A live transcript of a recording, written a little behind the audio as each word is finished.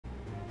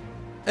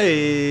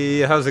Hey,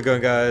 how's it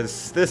going,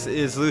 guys? This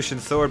is Lucian,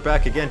 so we're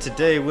back again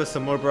today with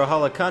some more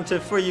Brawlhalla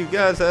content for you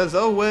guys, as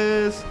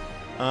always.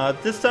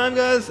 This time,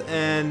 guys,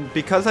 and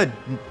because I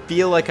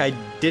feel like I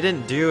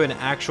didn't do an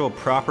actual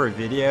proper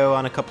video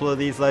on a couple of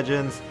these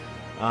legends,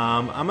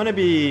 I'm gonna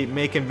be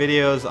making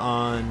videos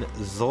on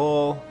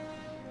Zol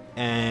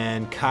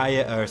and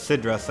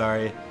SIDRA,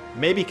 sorry.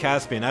 Maybe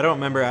Caspian, I don't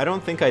remember. I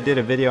don't think I did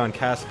a video on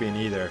Caspian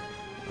either.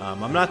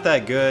 I'm not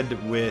that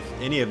good with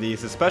any of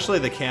these, especially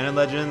the canon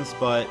legends,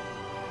 but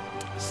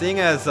seeing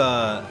as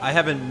I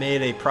haven't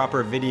made a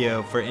proper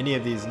video for any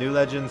of these new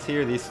legends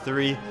here, these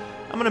three,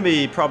 I'm going to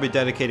be probably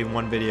dedicating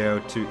one video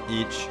to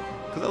each,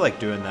 because I like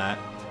doing that.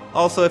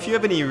 Also, if you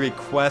have any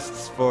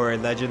requests for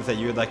legends that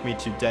you would like me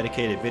to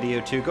dedicate a video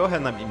to, go ahead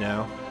and let me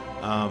know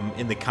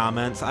in the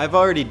comments. I've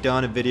already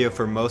done a video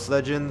for most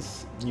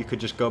legends. You could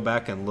just go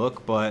back and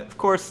look, but of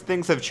course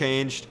things have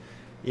changed,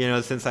 you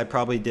know, since I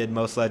probably did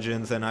most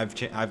legends, and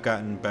I've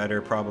gotten better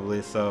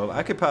probably, so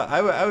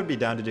I would be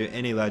down to do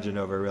any legend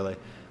over, really.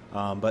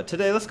 But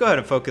today, let's go ahead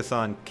and focus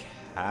on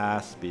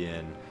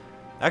Caspian.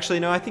 Actually,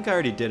 no, I think I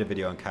already did a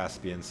video on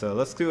Caspian, so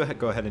let's go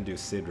ahead and do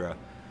SIDRA.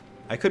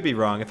 I could be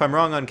wrong. If I'm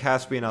wrong on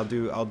Caspian, I'll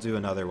do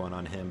another one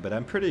on him, but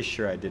I'm pretty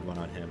sure I did one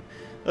on him.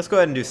 Let's go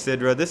ahead and do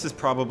SIDRA. This is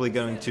probably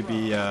going to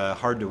be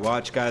hard to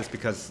watch, guys,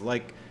 because,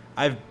 like,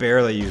 I've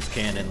barely used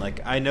canon.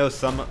 Like, I know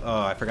some...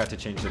 Oh, I forgot to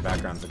change the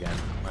backgrounds again.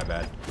 My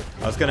bad.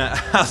 I was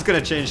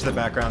gonna change the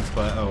backgrounds,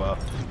 but oh well.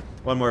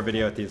 One more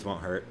video with these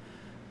won't hurt.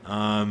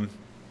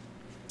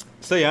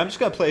 So yeah, I'm just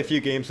gonna play a few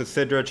games with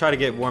SIDRA, try to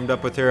get warmed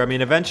up with her. I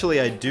mean,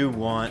 eventually I do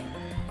want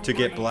to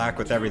get black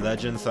with every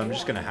legend, so I'm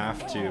just gonna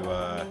have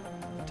to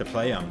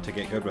play them to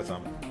get good with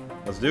them.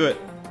 Let's do it.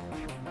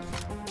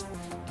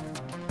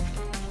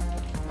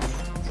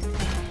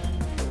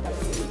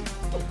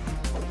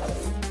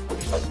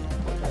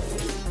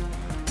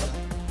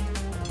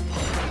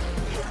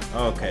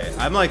 Okay,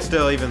 I'm like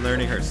still even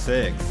learning her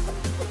 6.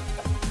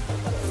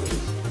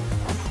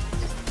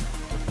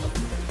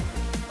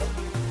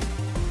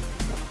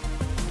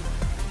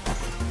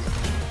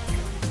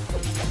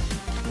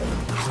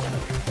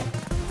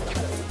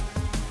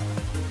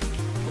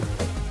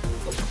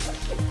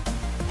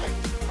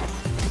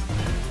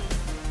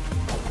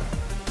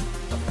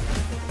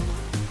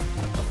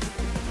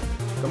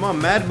 Come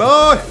on, mad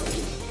boy!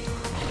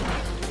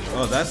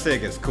 Oh, that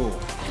sig is cool.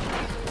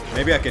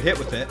 Maybe I could hit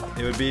with it.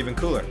 It would be even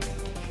cooler.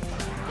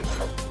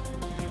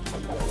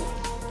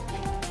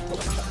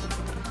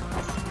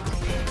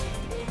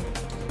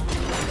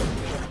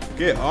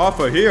 Get off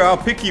of here, I'll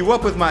pick you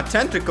up with my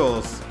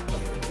tentacles.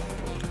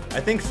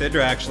 I think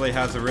SIDRA actually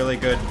has a really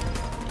good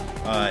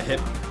hit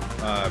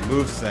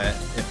moveset,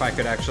 if I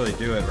could actually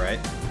do it right.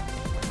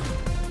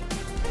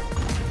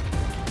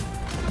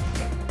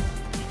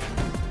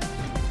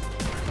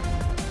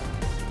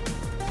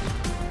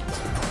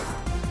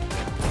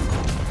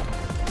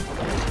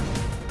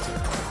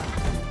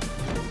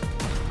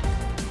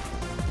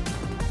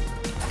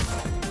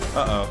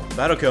 Uh-oh,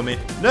 that'll kill me.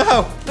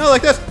 No! No,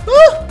 like this! Woo!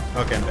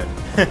 Okay, I'm dead.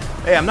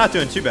 Hey, I'm not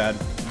doing too bad.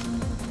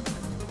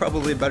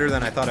 Probably better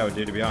than I thought I would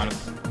do, to be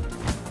honest.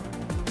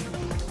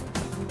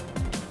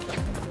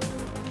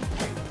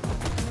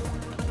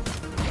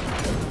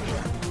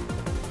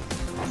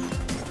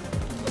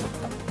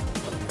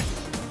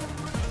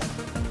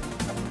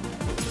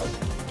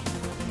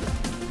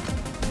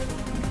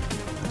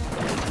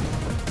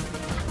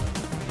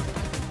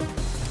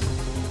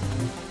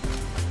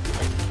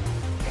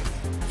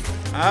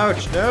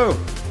 Ouch, no!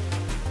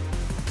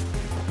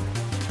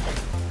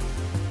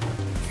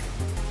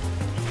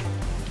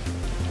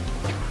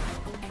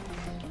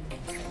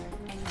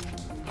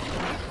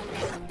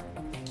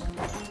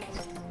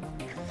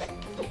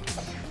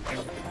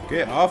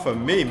 Get off of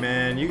me,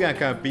 man. You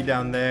gotta be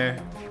down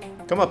there.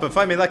 Come up and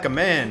fight me like a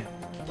man.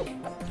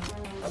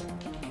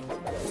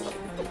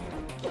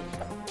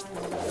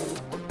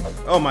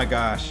 Oh my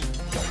gosh.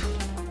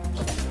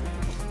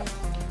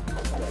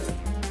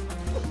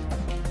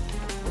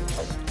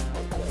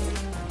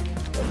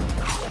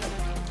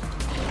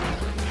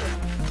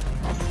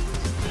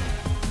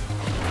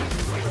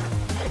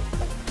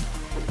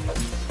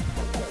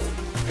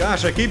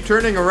 Gosh, I keep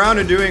turning around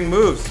and doing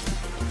moves.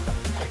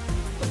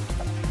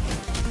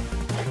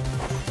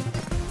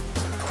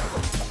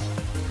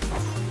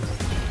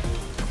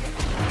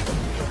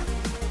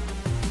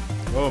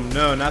 Oh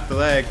no, not the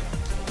leg.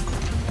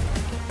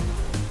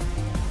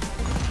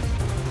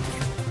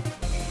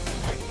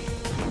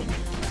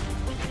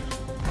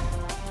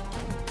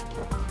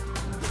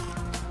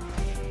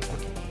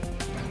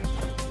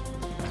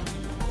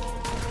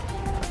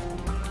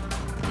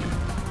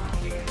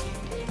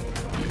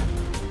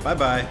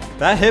 Bye-bye.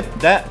 That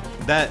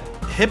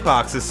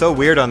hitbox is so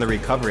weird on the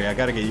recovery. I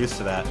gotta get used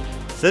to that.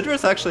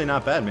 SIDRA's actually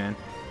not bad, man.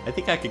 I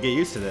think I could get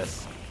used to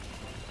this.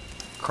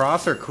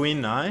 Cross or Queen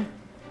Nai?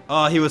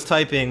 Oh, he was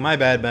typing. My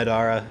bad,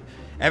 Medara.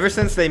 Ever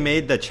since they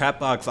made the chat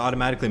box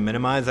automatically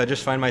minimized, I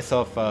just find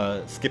myself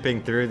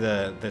skipping through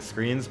the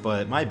screens,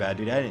 but my bad,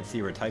 dude. I didn't see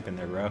you were typing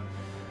there, bro.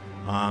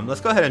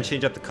 Let's go ahead and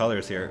change up the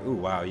colors here. Ooh,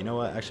 wow. You know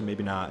what? Actually,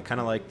 maybe not. I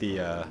kind of like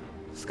the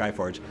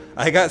Skyforge.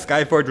 I got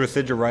Skyforge with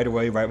SIDRA right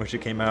away, right when she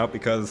came out,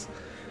 because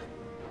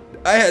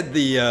I had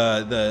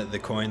the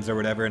coins or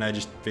whatever, and I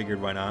just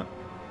figured why not.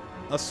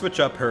 Let's switch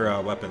up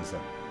her weapons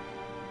then.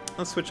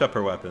 Let's switch up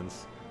her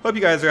weapons. Hope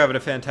you guys are having a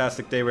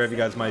fantastic day wherever you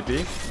guys might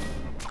be.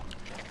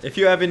 If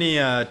you have any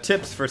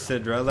tips for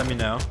SIDRA, let me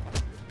know.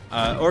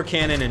 Or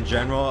Canon in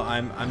general.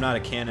 I'm not a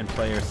Canon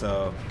player,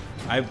 so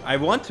I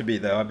want to be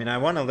though. I mean, I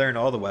want to learn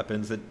all the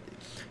weapons.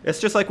 It's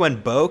just like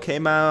when bow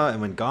came out and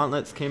when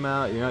gauntlets came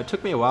out. You know, it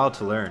took me a while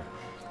to learn.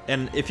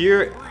 And if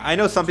you're, I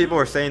know some people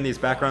were saying these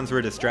backgrounds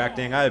were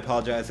distracting. I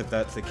apologize if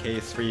that's the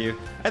case for you.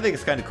 I think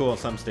it's kind of cool at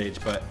some stage,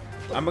 but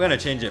I'm gonna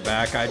change it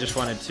back. I just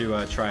wanted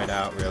to try it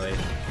out, really.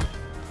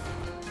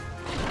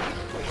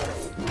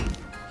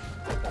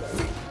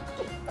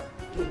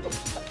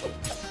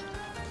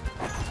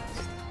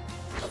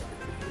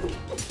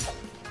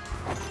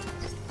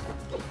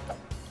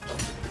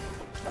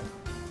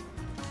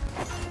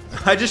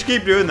 I just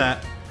keep doing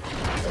that.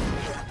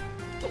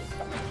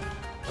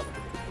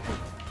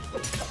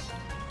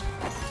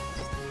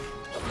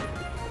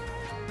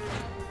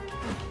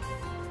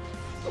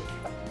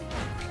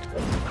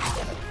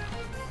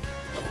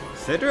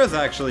 SIDRA's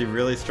actually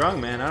really strong,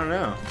 man. I don't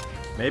know.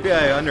 Maybe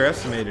I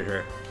underestimated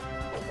her.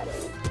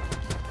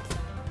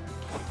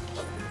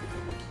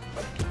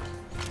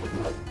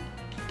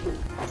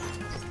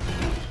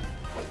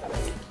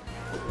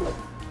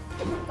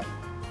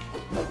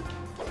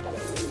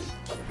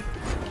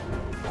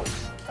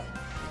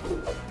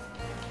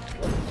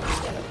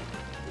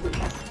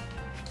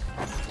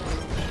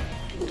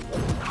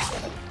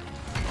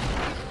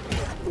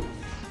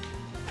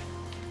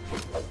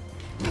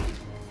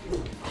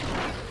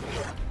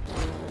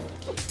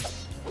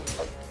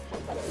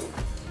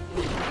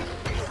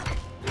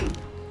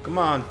 Come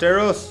on,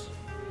 Teros.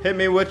 Hit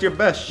me with your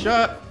best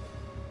shot.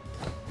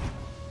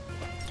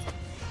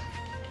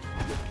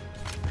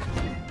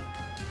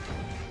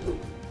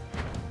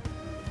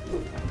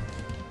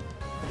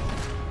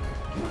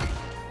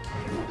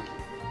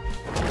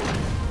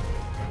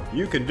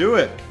 You can do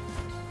it.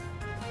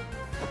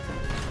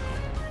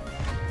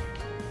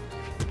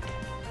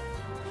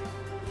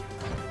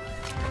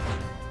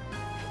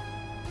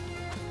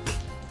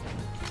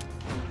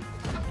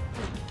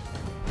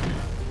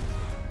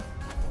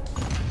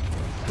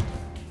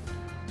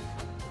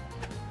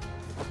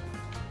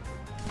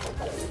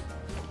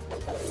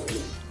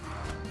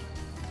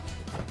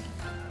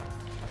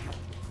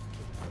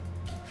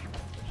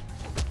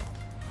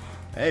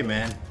 Hey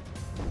man,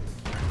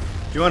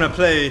 if you want to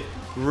play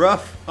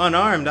rough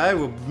unarmed, I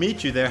will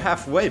meet you there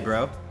halfway,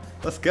 bro.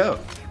 Let's go.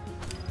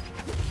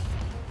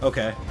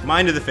 Okay,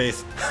 mine to the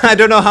face. I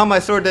don't know how my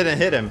sword didn't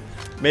hit him.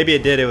 Maybe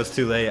it did, it was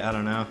too late, I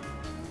don't know.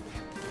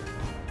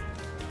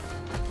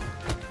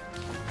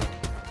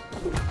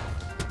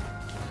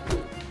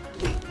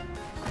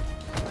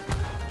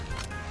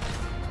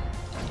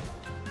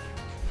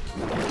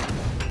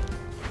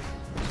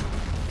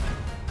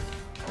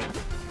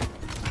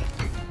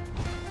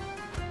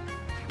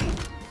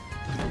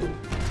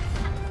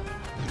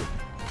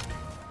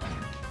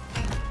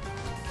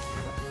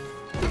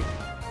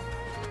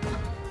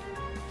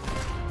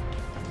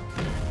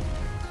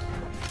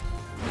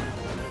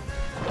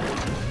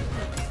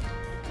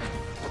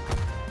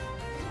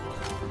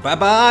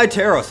 Bye-bye,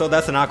 Taro. So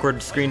that's an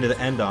awkward screen to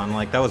end on.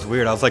 Like, that was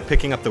weird. I was like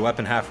picking up the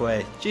weapon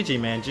halfway. GG,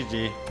 man.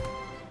 GG.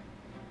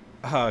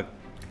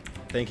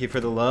 Thank you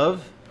for the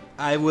love.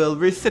 I will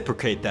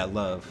reciprocate that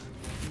love.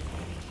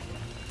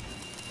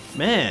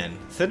 Man,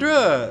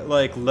 SIDRA,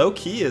 like,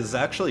 low-key is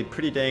actually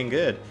pretty dang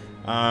good.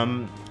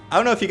 I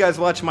don't know if you guys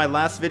watched my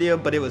last video,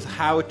 but it was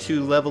how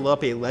to level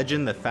up a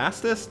legend the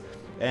fastest.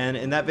 And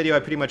in that video, I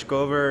pretty much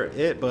go over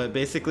it, but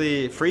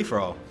basically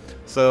free-for-all.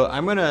 So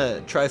I'm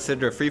gonna try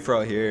SIDRA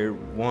free-for-all here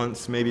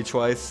once, maybe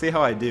twice, see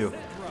how I do.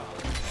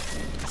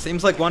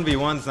 Seems like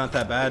 1v1's not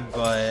that bad,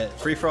 but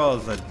free-for-all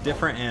is a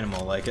different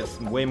animal. Like,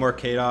 it's way more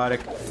chaotic.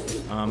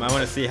 I want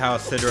to see how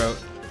SIDRA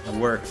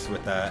works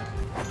with that.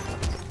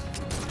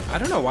 I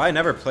don't know why I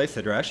never play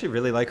SIDRA. I actually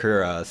really like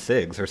her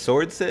SIGs. Her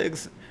sword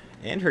SIGs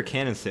and her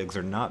cannon SIGs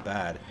are not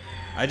bad.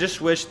 I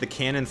just wish the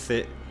cannon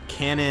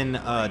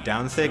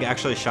down SIG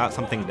actually shot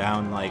something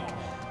down, like,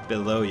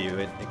 below you.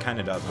 It kind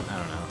of doesn't. I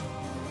don't know.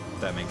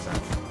 That makes sense.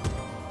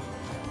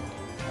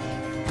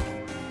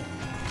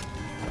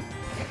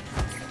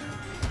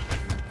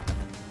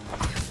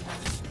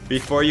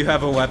 Before you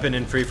have a weapon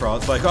in free-for-all,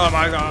 it's like, oh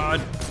my god!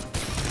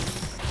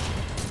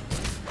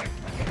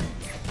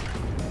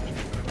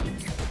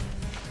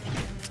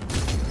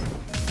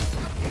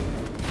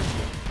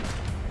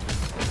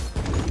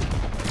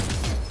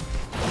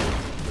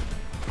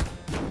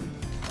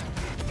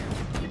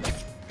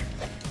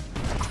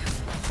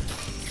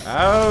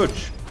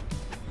 Ouch!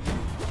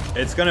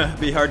 It's gonna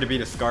be hard to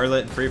beat a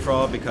Scarlet in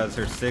free-for-all because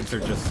her SIGs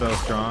are just so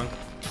strong.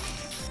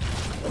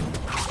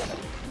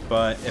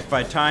 But if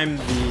I time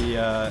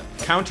the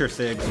counter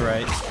SIGs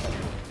right,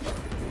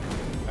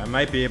 I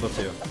might be able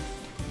to.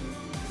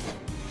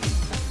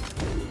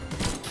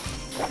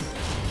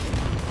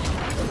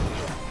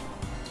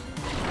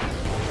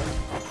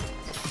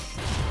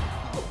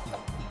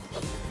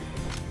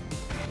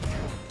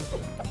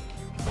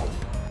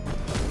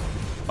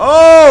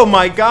 Oh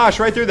my gosh,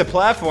 right through the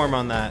platform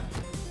on that.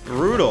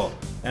 Brutal.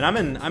 And I'm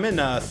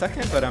in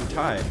second, but I'm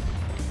tied.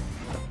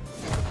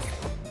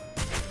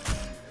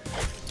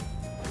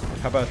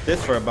 How about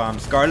this for a bomb?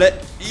 Scarlet?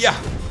 Yeah!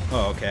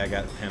 Oh, okay, I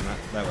got him.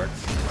 That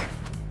works.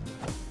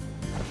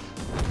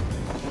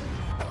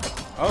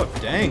 Oh,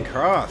 dang,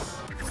 cross.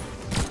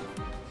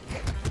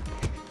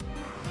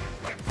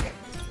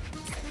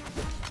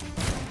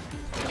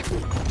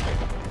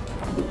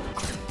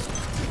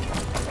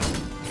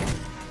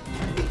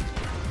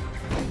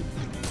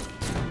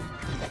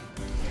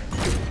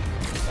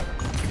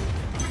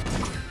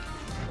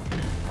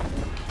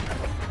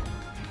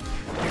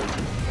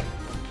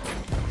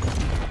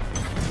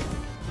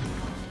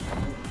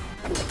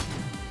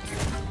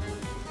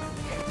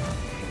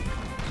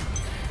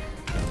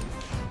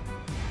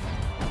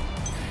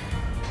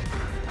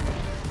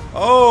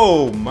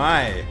 Oh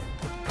my!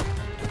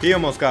 He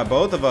almost got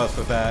both of us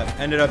with that.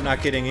 Ended up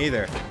not getting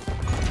either.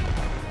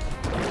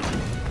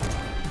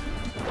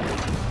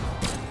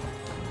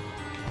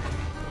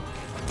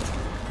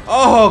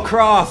 Oh,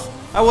 cross!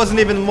 I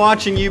wasn't even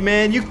watching you,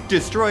 man. You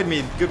destroyed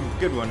me.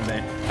 Good one,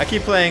 man. I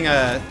keep playing.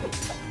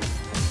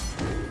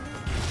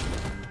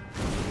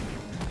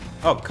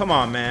 Oh, come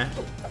on, man.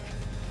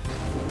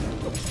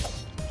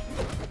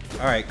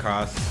 All right,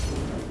 cross.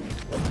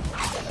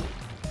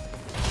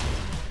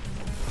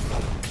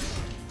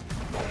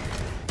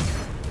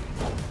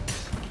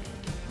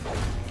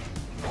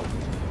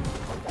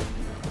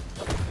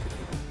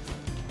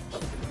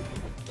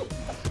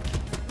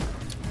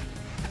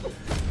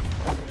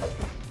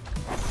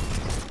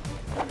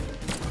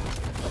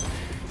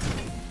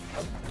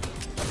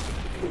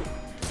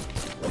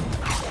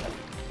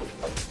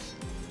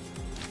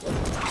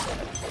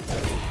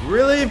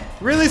 Really?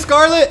 Really,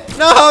 Scarlet?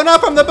 No, not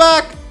from the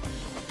back!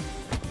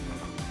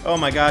 Oh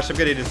my gosh, I'm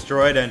getting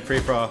destroyed in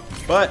free-for-all.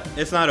 But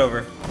it's not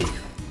over.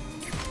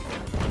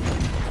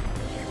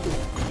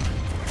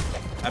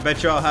 I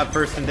bet you all have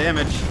burst in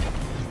damage.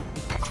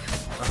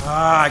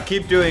 Ah, I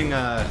keep doing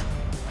I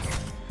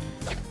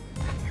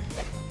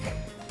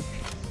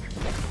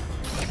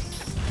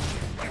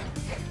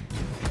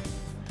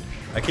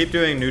keep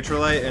doing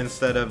neutralite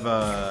instead of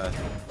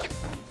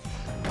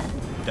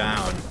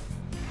down.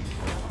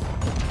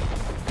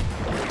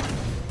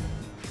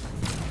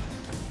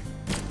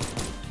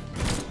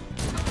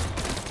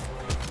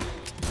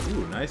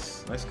 Ooh,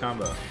 nice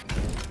combo.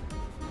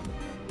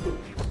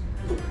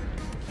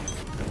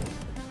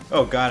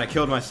 Oh god, I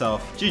killed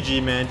myself.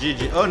 GG, man,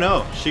 GG. Oh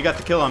no, she got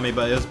the kill on me,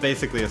 but it was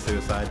basically a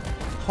suicide.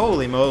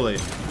 Holy moly.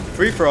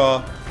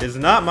 Free-for-all is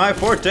not my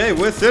forte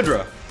with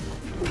SIDRA.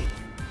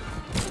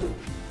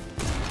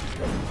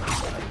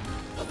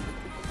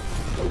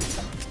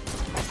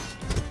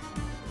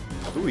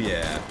 Ooh,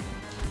 yeah.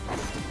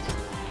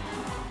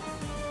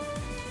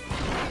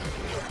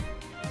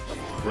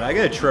 Did I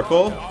get a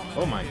triple?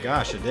 Oh my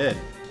gosh, it did.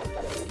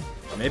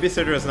 Maybe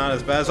SIDRA is not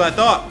as bad as I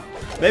thought.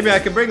 Maybe I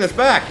can bring this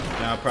back.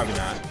 No, probably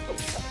not.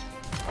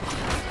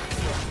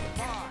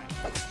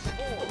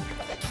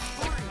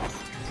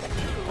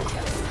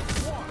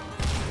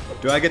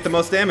 Do I get the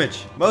most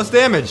damage? Most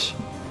damage!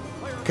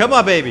 Come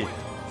on, baby!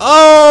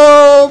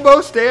 Oh,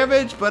 most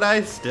damage, but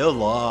I still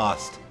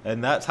lost.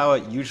 And that's how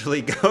it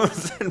usually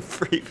goes in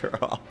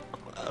free-for-all.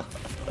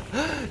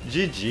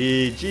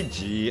 GG,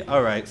 GG.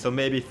 Alright, so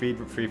maybe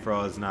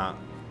free-for-all is not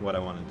what I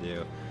want to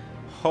do.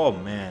 Oh,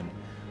 man.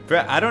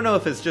 I don't know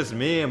if it's just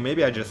me, and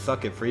maybe I just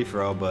suck at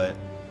free-for-all, but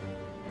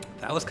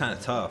that was kind of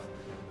tough.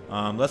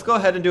 Let's go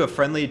ahead and do a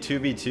friendly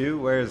 2v2.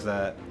 Where is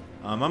that?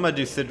 I'm going to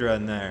do SIDRA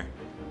in there.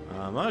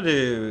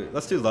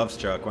 Let's do Love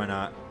Struck, why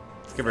not?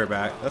 Let's give her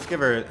back. Let's give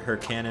her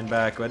cannon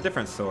back with a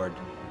different sword.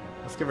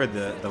 Let's give her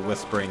the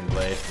Whispering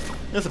Blade.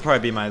 This will probably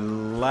be my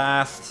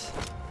last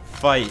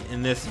fight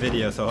in this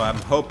video, so I'm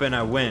hoping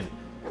I win.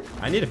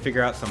 I need to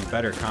figure out some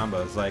better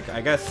combos. Like, I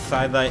guess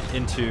sidelight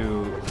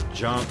into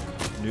jump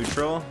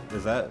neutral.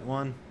 Is that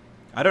one?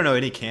 I don't know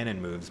any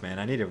cannon moves, man.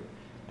 I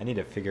need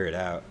to figure it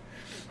out.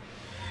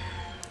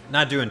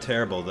 Not doing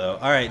terrible though.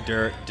 All right,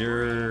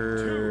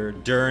 Durnhevier.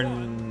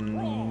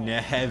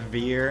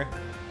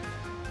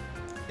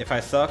 If I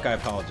suck, I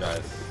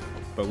apologize,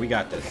 but we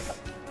got this.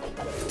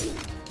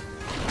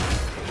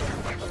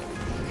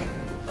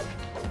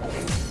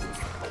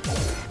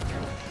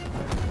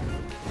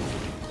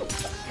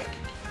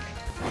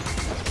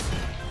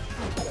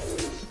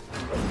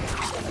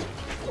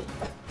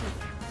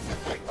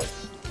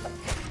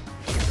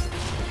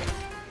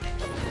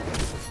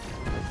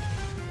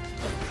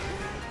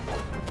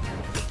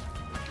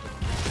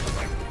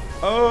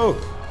 Oh!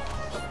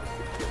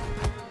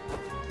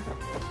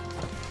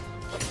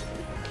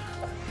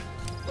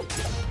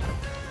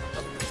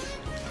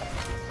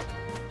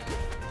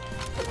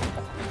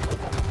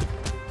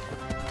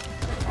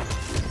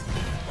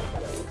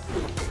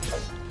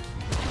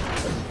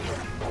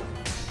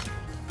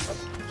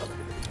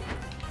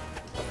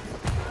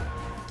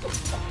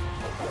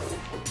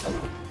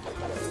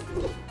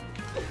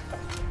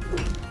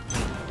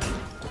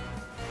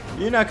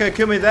 You're not gonna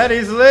kill me that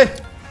easily.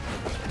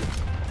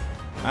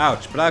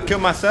 Ouch, but I'll kill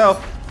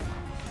myself.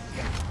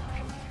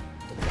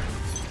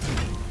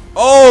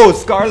 Oh,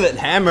 Scarlet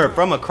Hammer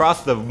from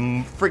across the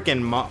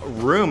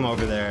freaking room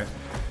over there.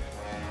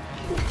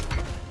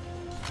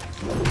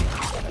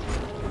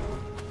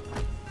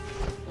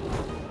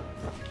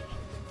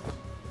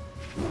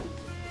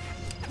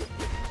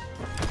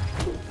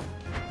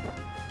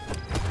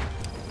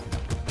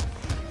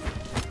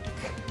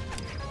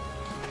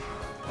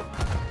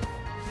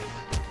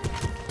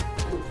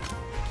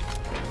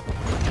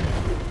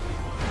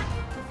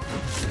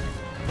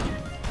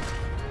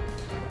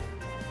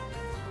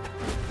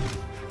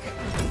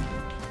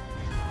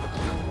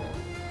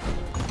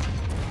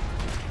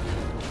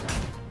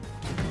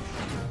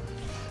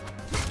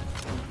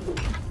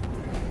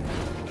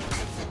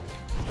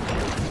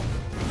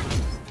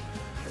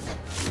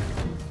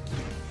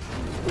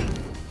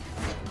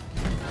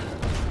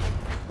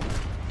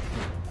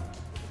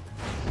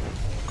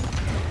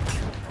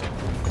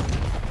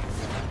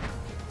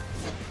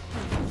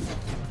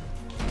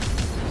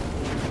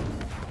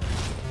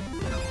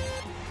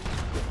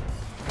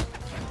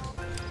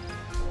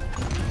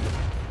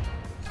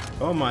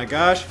 Oh my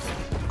gosh,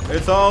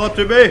 it's all up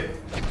to me.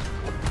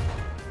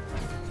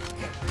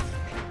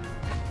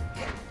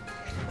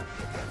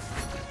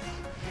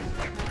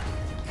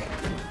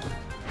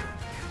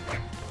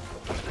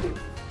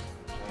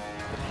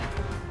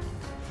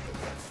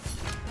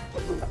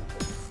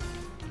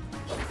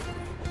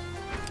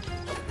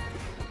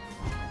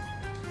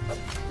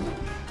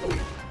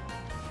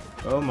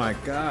 Oh my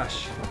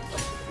gosh.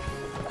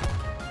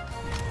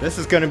 This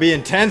is gonna be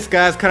intense,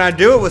 guys. Can I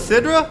do it with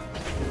SIDRA?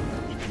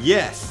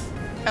 Yes.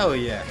 Hell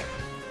yeah.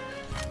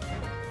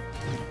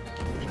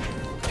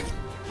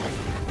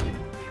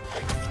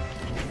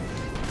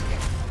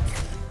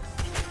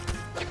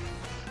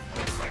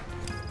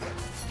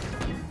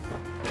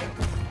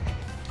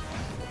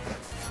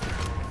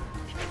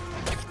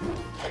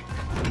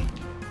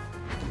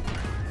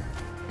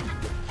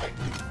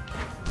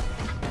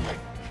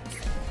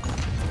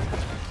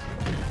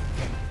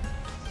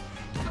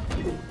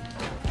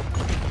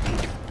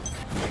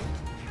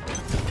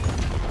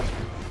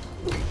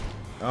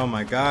 Oh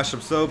my gosh,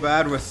 I'm so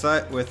bad with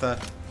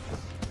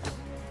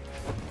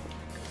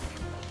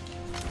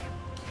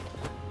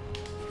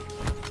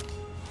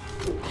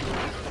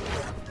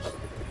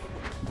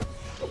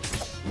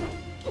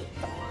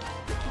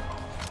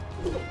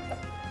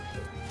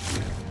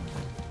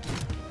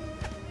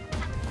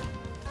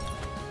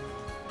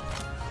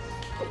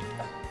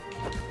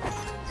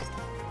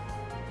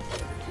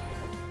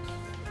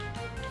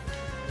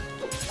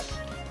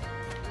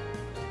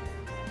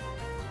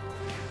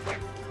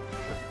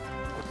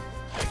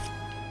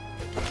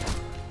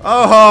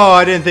Oh,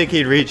 I didn't think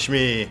he'd reach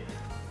me.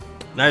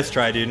 Nice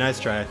try, dude. Nice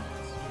try.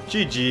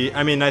 GG.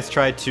 I mean, nice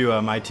try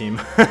to my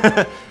team.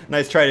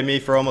 Nice try to me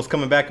for almost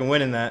coming back and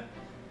winning that.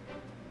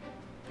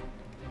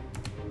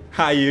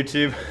 Hi,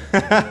 YouTube.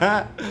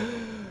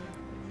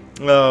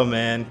 Oh,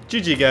 man.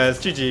 GG, guys.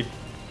 GG.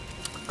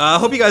 I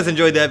hope you guys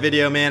enjoyed that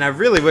video, man. I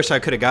really wish I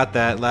could have got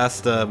that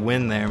last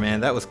win there,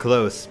 man. That was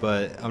close,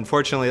 but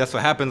unfortunately, that's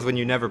what happens when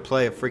you never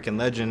play a freaking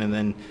legend and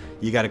then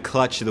you got to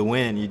clutch the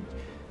win.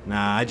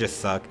 Nah, I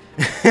just suck.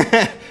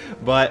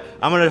 But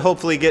I'm going to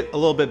hopefully get a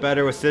little bit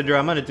better with SIDRA.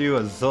 I'm going to do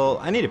a Zul.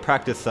 I need to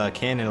practice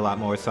cannon a lot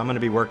more, so I'm going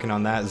to be working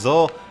on that.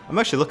 Zul, I'm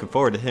actually looking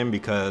forward to him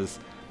because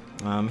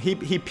he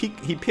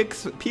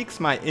piques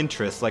my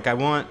interest. Like, I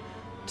want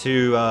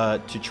to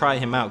try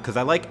him out because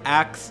I like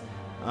Axe.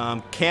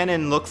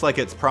 Cannon looks like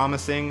it's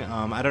promising.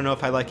 I don't know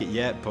if I like it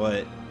yet,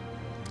 but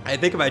I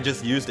think if I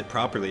just used it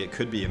properly, it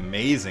could be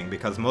amazing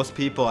because most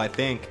people, I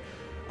think,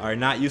 are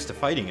not used to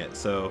fighting it.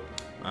 So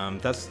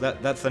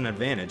that's an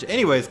advantage.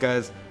 Anyways,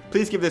 guys,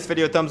 please give this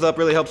video a thumbs up.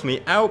 Really helps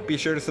me out. Be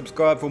sure to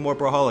subscribe for more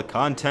Brawlhalla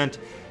content.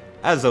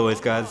 As always,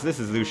 guys, this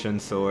is Lucian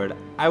Sword.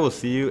 I will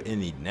see you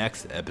in the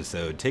next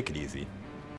episode. Take it easy.